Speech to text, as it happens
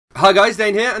Hi guys,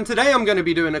 Dane here, and today I'm going to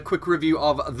be doing a quick review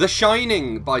of The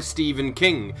Shining by Stephen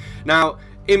King. Now,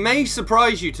 it may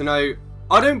surprise you to know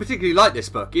I don't particularly like this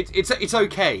book. It's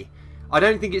okay. I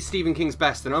don't think it's Stephen King's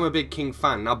best, and I'm a big King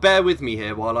fan. Now, bear with me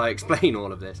here while I explain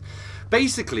all of this.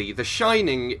 Basically, The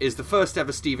Shining is the first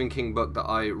ever Stephen King book that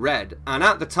I read, and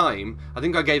at the time, I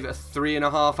think I gave it a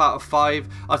 3.5 out of 5.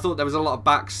 I thought there was a lot of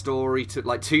backstory,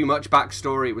 too much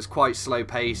backstory. It was quite slow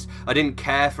paced. I didn't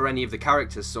care for any of the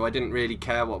characters, so I didn't really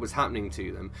care what was happening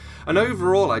to them. And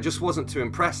overall, I just wasn't too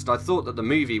impressed. I thought that the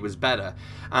movie was better,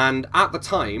 and at the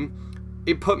time,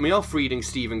 it put me off reading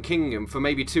Stephen King, and for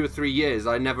maybe 2 or 3 years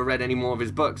I never read any more of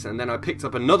his books, and then I picked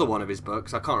up another one of his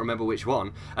books, I can't remember which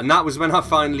one, and that was when I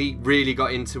finally really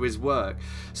got into his work.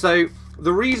 So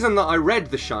the reason that I read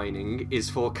The Shining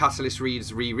is for Catalyst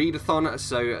Reads Rereadathon.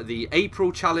 So the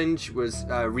April challenge was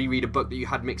reread a book that you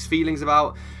had mixed feelings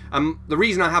about. The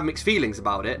reason I have mixed feelings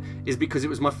about it is because it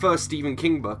was my first Stephen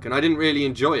King book, and I didn't really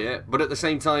enjoy it, but at the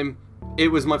same time it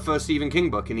was my first Stephen King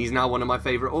book, and he's now one of my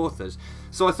favourite authors.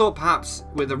 So I thought perhaps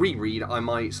with a reread I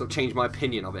might sort of change my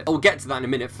opinion of it. I'll get to that in a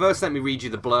minute. First, let me read you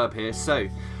the blurb here. So,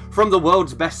 from the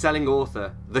world's best-selling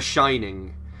author, The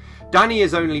Shining. Danny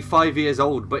is only 5 years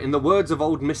old, but in the words of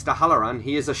old Mr. Halloran,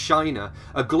 he is a shiner,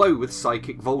 aglow with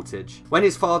psychic voltage. When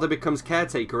his father becomes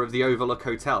caretaker of the Overlook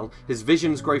Hotel, his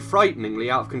visions grow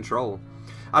frighteningly out of control.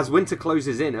 As winter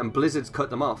closes in and blizzards cut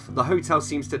them off, the hotel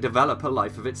seems to develop a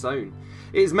life of its own.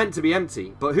 It is meant to be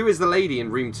empty, but who is the lady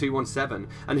in room 217?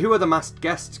 And who are the masked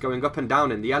guests going up and down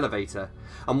in the elevator?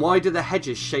 And why do the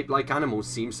hedges shaped like animals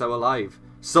seem so alive?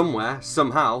 Somewhere,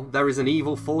 somehow, there is an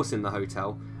evil force in the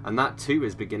hotel, and that too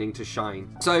is beginning to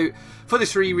shine. So, for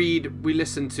this reread, we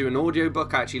listened to an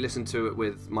audiobook. I actually listened to it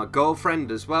with my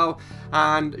girlfriend as well,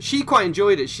 and she quite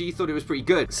enjoyed it. She thought it was pretty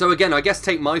good. So again, I guess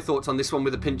take my thoughts on this one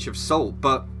with a pinch of salt,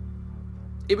 but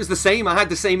it was the same. I had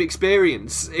the same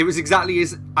experience. It was exactly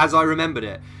as I remembered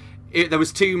it. There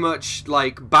was too much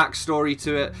backstory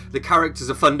to it. The characters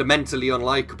are fundamentally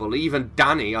unlikable. Even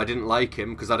Danny, I didn't like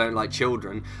him because I don't like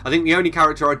children. I think the only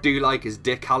character I do like is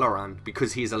Dick Halloran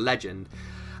because he's a legend.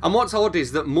 And what's odd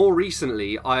is that more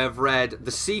recently I have read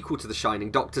the sequel to The Shining,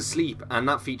 Doctor Sleep, and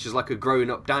that features like a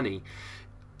grown-up Danny.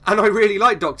 And I really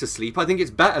like Doctor Sleep. I think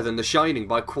it's better than The Shining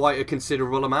by quite a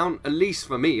considerable amount. At least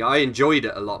for me, I enjoyed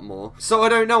it a lot more. So I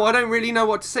don't know. I don't really know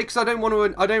what to say because I don't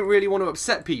really want to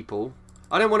upset people.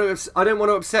 I don't want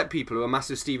to upset people who are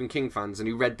massive Stephen King fans and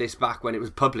who read this back when it was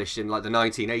published in like the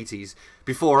 1980s,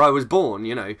 before I was born.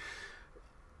 You know.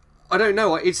 I don't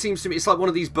know. It seems to me it's like one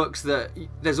of these books that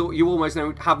you almost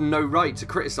have no right to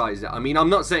criticise it. I mean, I'm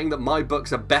not saying that my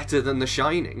books are better than The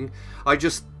Shining. I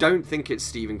just don't think it's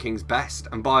Stephen King's best,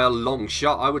 and by a long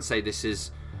shot, I would say this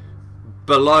is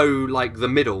below like the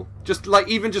middle. Just like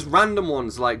even just random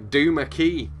ones like Duma,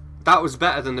 that was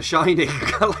better than The Shining.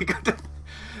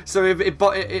 So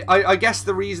I guess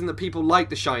the reason that people like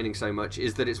The Shining so much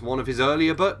is that it's one of his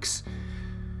earlier books.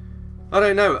 I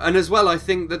don't know. And as well, I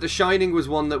think that The Shining was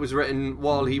one that was written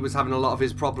while he was having a lot of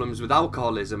his problems with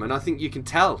alcoholism, and I think you can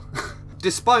tell.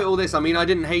 Despite all this, I mean, I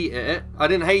didn't hate it. I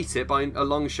didn't hate it by a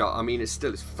long shot. I mean, it's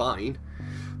fine.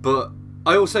 But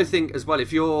I also think as well,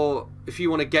 if you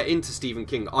want to get into Stephen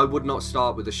King, I would not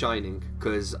start with The Shining,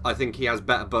 because I think he has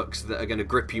better books that are going to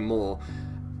grip you more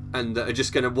and that are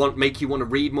just going to make you want to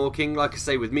read more King. Like I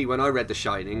say, with me, when I read The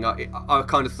Shining, I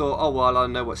kind of thought, oh, well, I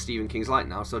know what Stephen King's like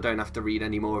now, so I don't have to read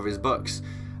any more of his books.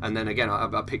 And then again,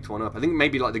 I picked one up. I think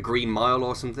maybe like The Green Mile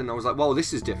or something. I was like, well,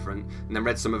 this is different. And then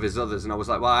read some of his others, and I was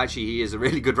like, well, actually, he is a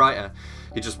really good writer.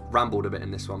 He just rambled a bit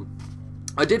in this one.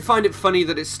 I did find it funny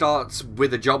that it starts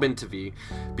with a job interview,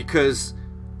 because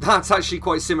that's actually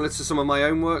quite similar to some of my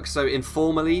own work. So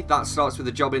informally, that starts with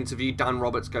a job interview. Dan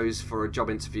Roberts goes for a job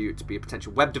interview to be a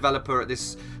potential web developer at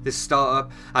this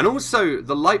startup. And also,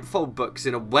 the Lightfold books,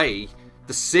 in a way,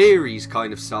 the series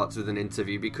kind of starts with an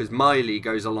interview, because Miley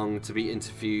goes along to be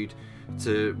interviewed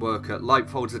to work at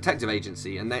Lightfold's detective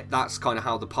agency, and that's kind of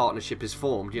how the partnership is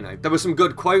formed, you know. There were some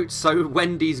good quotes. So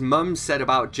Wendy's mum said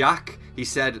about Jack, he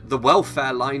said, "The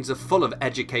welfare lines are full of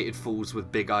educated fools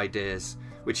with big ideas,"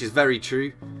 which is very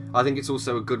true. I think it's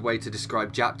also a good way to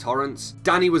describe Jack Torrance.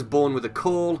 Danny was born with a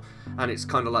caul, and it's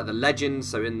kind of like the legend.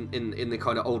 So in the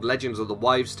kind of old legends or the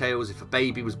wives' tales, if a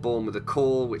baby was born with a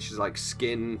caul, which is like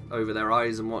skin over their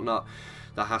eyes and whatnot,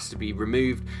 that has to be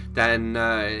removed, then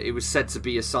it was said to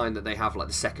be a sign that they have like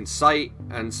the second sight.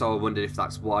 And so I wondered if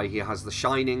that's why he has The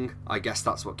Shining. I guess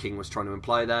that's what King was trying to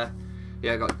imply there.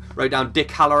 Yeah, wrote down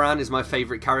Dick Halloran is my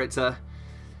favourite character.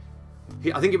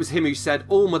 I think it was him who said,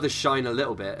 all mothers shine a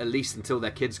little bit, at least until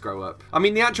their kids grow up. I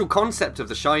mean, the actual concept of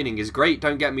The Shining is great,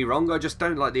 don't get me wrong, I just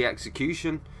don't like the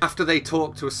execution. After they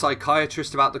talk to a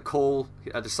psychiatrist about the call,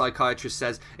 the psychiatrist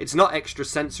says, it's not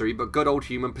extrasensory, but good old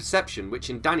human perception, which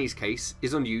in Danny's case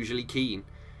is unusually keen.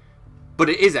 But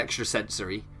it is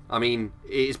extrasensory. I mean,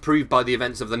 it is proved by the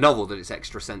events of the novel that it's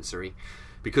extrasensory.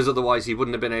 Because otherwise he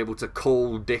wouldn't have been able to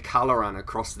call Dick Halloran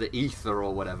across the ether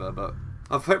or whatever, but...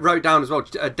 I've wrote down as well,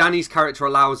 Danny's character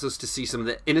allows us to see some of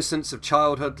the innocence of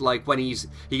childhood, like when he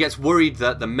gets worried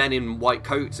that the men in white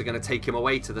coats are going to take him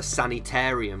away to the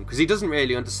sanitarium, because he doesn't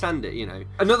really understand it, you know.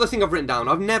 Another thing I've written down,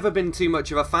 I've never been too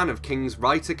much of a fan of King's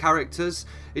writer characters.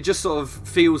 It just sort of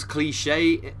feels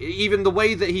cliche. Even the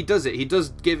way that he does it, he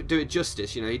does do it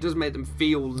justice, you know, he does make them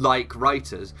feel like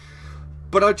writers.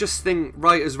 But I just think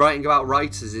writers writing about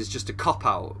writers is just a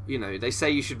cop-out. You know, they say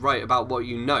you should write about what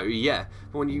you know, yeah.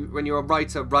 But when you're a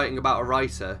writer writing about a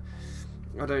writer,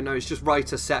 I don't know, it's just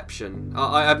writerception.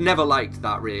 I've never liked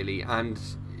that, really. And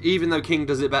even though King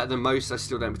does it better than most, I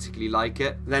still don't particularly like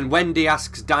it. Then Wendy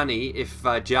asks Danny if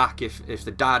Jack, if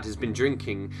the dad has been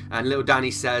drinking. And little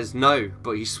Danny says no,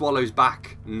 but he swallows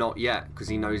back, not yet, because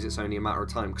he knows it's only a matter of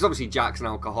time. Because obviously Jack's an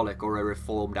alcoholic, or a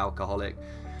reformed alcoholic.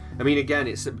 I mean, again,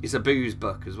 it's a booze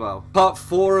book as well. Part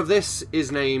 4 of this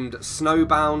is named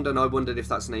Snowbound, and I wondered if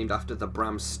that's named after the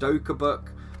Bram Stoker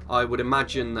book. I would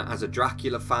imagine that as a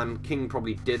Dracula fan, King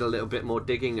probably did a little bit more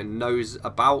digging and knows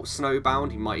about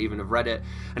Snowbound. He might even have read it.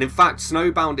 And in fact,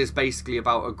 Snowbound is basically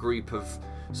about a group of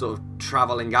sort of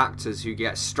travelling actors who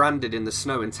get stranded in the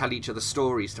snow and tell each other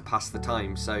stories to pass the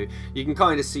time. So you can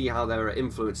kind of see how there are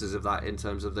influences of that in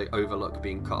terms of the overlook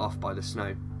being cut off by the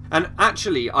snow. And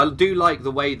actually, I do like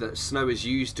the way that snow is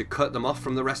used to cut them off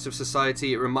from the rest of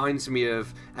society. It reminds me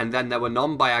of And Then There Were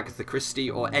None by Agatha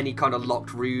Christie, or any kind of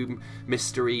locked room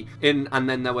mystery. In And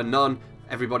Then There Were None,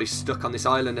 everybody's stuck on this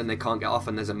island and they can't get off,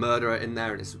 and there's a murderer in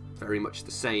there, and it's very much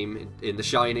the same. In The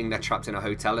Shining, they're trapped in a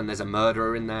hotel and there's a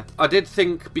murderer in there. I did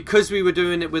think, because we were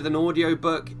doing it with an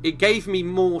audiobook, it gave me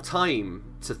more time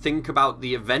to think about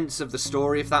the events of the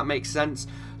story, if that makes sense.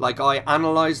 Like, I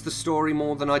analysed the story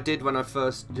more than I did when I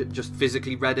first just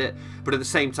physically read it, but at the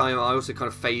same time I also kind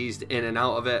of phased in and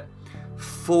out of it.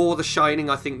 For The Shining,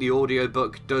 I think the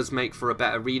audiobook does make for a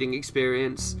better reading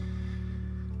experience.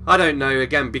 I don't know,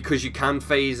 again, because you can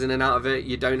phase in and out of it,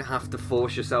 you don't have to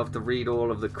force yourself to read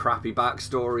all of the crappy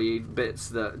backstory bits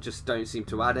that just don't seem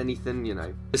to add anything, you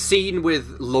know. The scene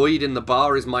with Lloyd in the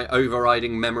bar is my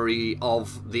overriding memory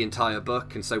of the entire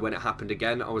book, and so when it happened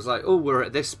again, I was like, oh, we're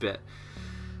at this bit.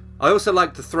 I also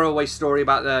liked the throwaway story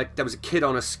about there was a kid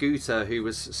on a scooter who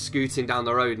was scooting down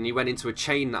the road, and he went into a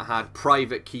chain that had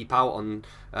private keep out on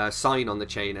sign on the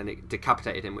chain, and it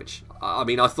decapitated him, which, I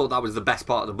mean, I thought that was the best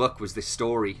part of the book, was this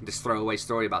story, this throwaway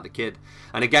story about the kid.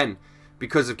 And again,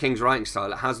 because of King's writing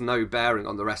style, it has no bearing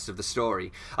on the rest of the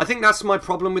story. I think that's my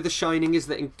problem with The Shining, is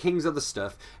that in King's other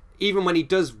stuff, even when he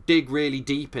does dig really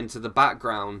deep into the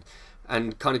background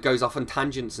and kind of goes off on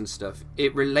tangents and stuff,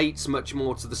 it relates much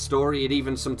more to the story. It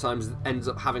even sometimes ends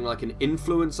up having like an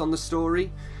influence on the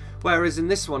story. Whereas in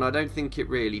this one, I don't think it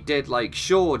really did. Like,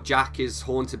 sure, Jack is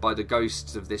haunted by the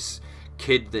ghosts of this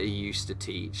kid that he used to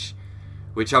teach,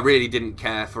 which I really didn't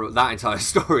care for that entire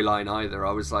storyline either.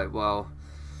 I was like, well,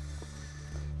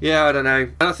 yeah, I don't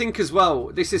know. And I think as well,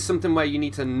 this is something where you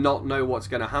need to not know what's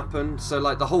going to happen. So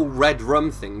like the whole red rum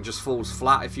thing just falls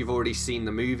flat if you've already seen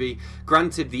the movie.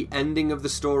 Granted, the ending of the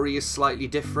story is slightly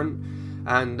different.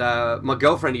 And my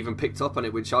girlfriend even picked up on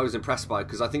it, which I was impressed by,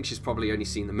 because I think she's probably only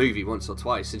seen the movie once or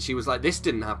twice. And she was like, this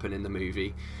didn't happen in the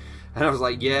movie. And I was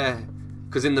like, yeah.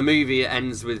 Because in the movie it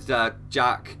ends with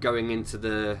Jack going into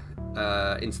the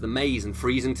maze and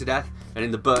freezing to death. And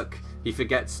in the book, he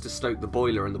forgets to stoke the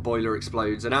boiler and the boiler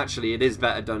explodes. And actually it is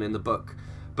better done in the book.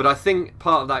 But I think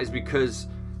part of that is because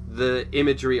the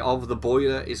imagery of the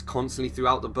boiler is constantly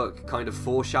throughout the book, kind of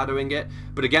foreshadowing it.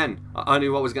 But again, I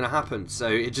knew what was going to happen, so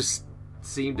it just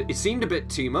seemed a bit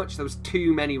too much. There was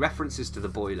too many references to the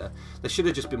boiler. There should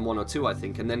have just been one or two, I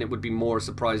think, and then it would be more a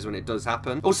surprise when it does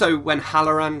happen. Also, when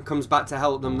Halloran comes back to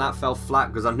help them, that fell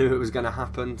flat because I knew it was going to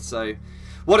happen. So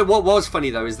what was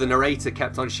funny though is the narrator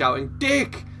kept on shouting,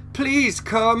 "Dick, please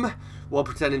come," while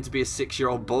pretending to be a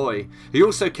 6-year-old boy. He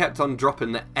also kept on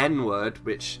dropping the N-word,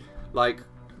 which, like,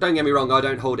 don't get me wrong, I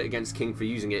don't hold it against King for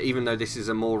using it, even though this is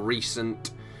a more recent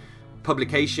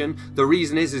publication. The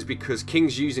reason is because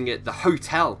King's using it, the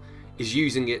hotel is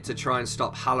using it to try and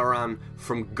stop Halloran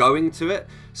from going to it.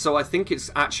 So I think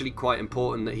it's actually quite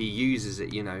important that he uses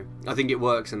it, you know. I think it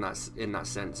works in that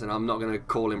sense, and I'm not going to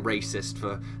call him racist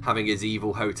for having his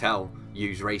evil hotel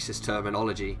use racist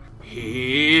terminology.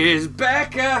 Here's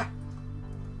Becca!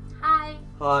 Hi.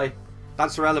 Hi.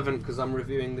 That's relevant because I'm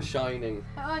reviewing The Shining.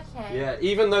 Okay. Yeah,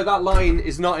 even though that line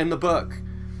is not in the book,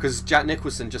 because Jack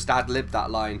Nicholson just ad-libbed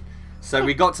that line. So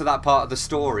we got to that part of the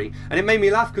story, and it made me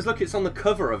laugh because look, it's on the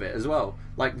cover of it as well.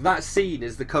 Like, that scene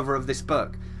is the cover of this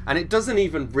book, and it doesn't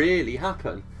even really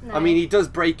happen. No. I mean, he does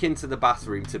break into the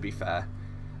bathroom, to be fair,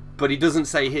 but he doesn't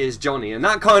say, here's Johnny, and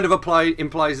that kind of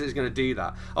implies that he's going to do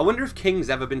that. I wonder if King's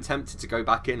ever been tempted to go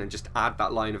back in and just add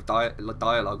that line of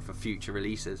dialogue for future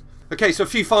releases. Okay, so a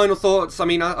few final thoughts. I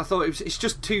mean, I thought it's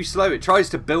just too slow. It tries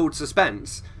to build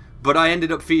suspense, but I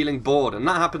ended up feeling bored, and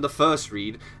that happened the first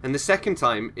read, and the second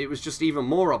time it was just even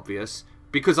more obvious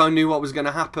because I knew what was going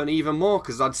to happen even more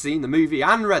because I'd seen the movie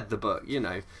and read the book, you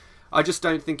know. I just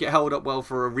don't think it held up well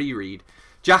for a reread.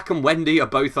 Jack and Wendy are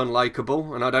both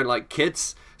unlikable, and I don't like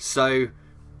kids, so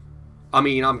I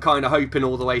mean, I'm kind of hoping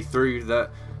all the way through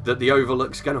that the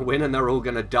Overlook's going to win and they're all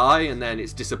going to die, and then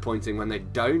it's disappointing when they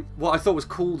don't. What I thought was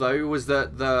cool though was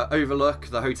that the Overlook,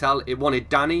 the hotel, it wanted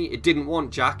Danny. It didn't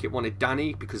want Jack, it wanted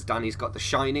Danny because Danny's got the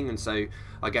Shining, and so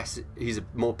I guess he's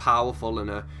more powerful and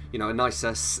a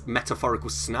nicer metaphorical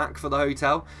snack for the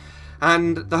hotel.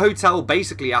 And the hotel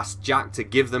basically asked Jack to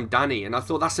give them Danny, and I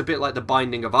thought that's a bit like the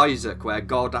Binding of Isaac, where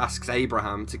God asks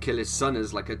Abraham to kill his son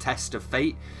as like a test of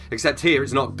fate, except here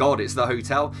it's not God, it's the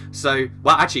hotel. So,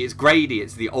 well, actually it's Grady,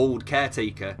 it's the old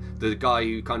caretaker, the guy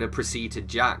who kind of preceded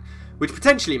Jack, which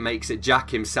potentially makes it Jack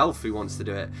himself who wants to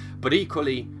do it, but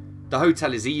equally the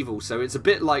hotel is evil, so it's a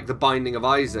bit like the Binding of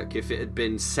Isaac if it had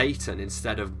been Satan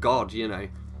instead of God, you know.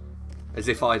 As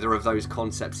if either of those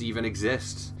concepts even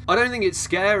exists. I don't think it's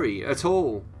scary at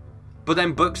all. But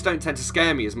then books don't tend to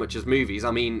scare me as much as movies.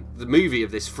 I mean, the movie of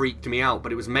this freaked me out,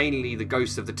 but it was mainly the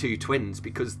ghost of the two twins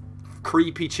because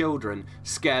creepy children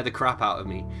scare the crap out of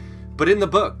me. But in the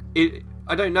book,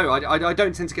 I don't know, I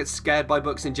don't tend to get scared by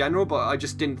books in general, but I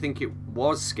just didn't think it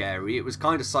was scary. It was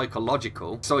kind of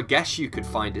psychological, so I guess you could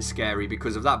find it scary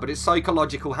because of that, but it's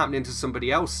psychological happening to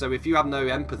somebody else, so if you have no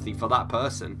empathy for that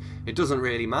person, it doesn't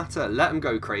really matter. Let them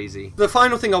go crazy. The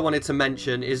final thing I wanted to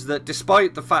mention is that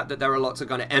despite the fact that there are lots of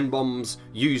kind of N-bombs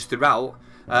used throughout,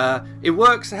 it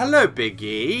works. Hello,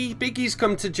 Biggie. Biggie's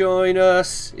come to join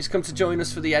us. He's come to join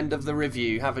us for the end of the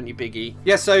review, haven't you, Biggie?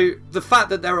 Yeah, so the fact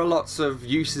that there are lots of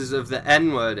uses of the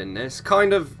N-word in this,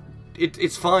 kind of,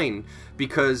 it's fine,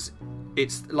 because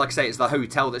it's, like I say, it's the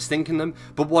hotel that's thinking them.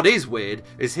 But what is weird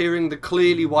is hearing the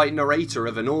clearly white narrator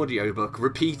of an audiobook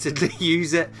repeatedly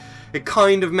use it. It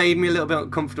kind of made me a little bit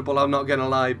uncomfortable, I'm not gonna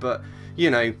lie, but,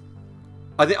 you know,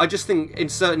 I just think in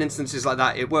certain instances like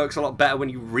that, it works a lot better when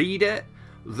you read it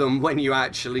than when you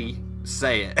actually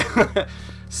say it.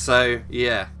 So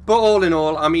yeah, but all in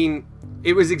all, I mean,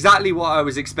 it was exactly what I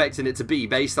was expecting it to be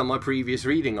based on my previous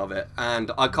reading of it,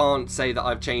 and I can't say that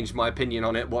I've changed my opinion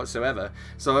on it whatsoever.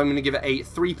 So I'm going to give it a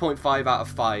 3.5 out of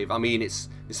 5. I mean, it's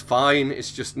fine,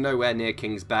 it's just nowhere near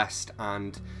King's best,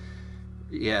 and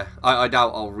yeah, I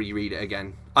doubt I'll reread it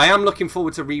again. I am looking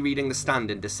forward to rereading The Stand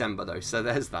in December though, so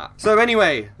there's that. So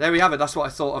anyway, there we have it. That's what I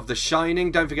thought of The Shining.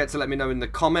 Don't forget to let me know in the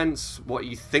comments what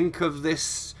you think of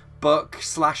this book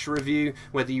 / review,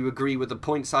 whether you agree with the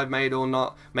points I've made or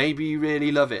not. Maybe you really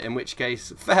love it, in which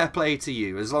case, fair play to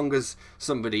you, as long as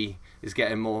somebody is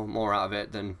getting more out of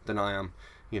it than I am,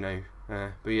 you know.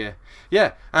 But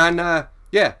yeah, and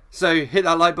yeah, so hit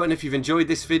that like button if you've enjoyed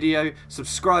this video,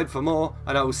 subscribe for more,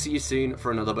 and I will see you soon for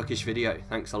another bookish video.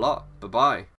 Thanks a lot.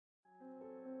 Bye-bye.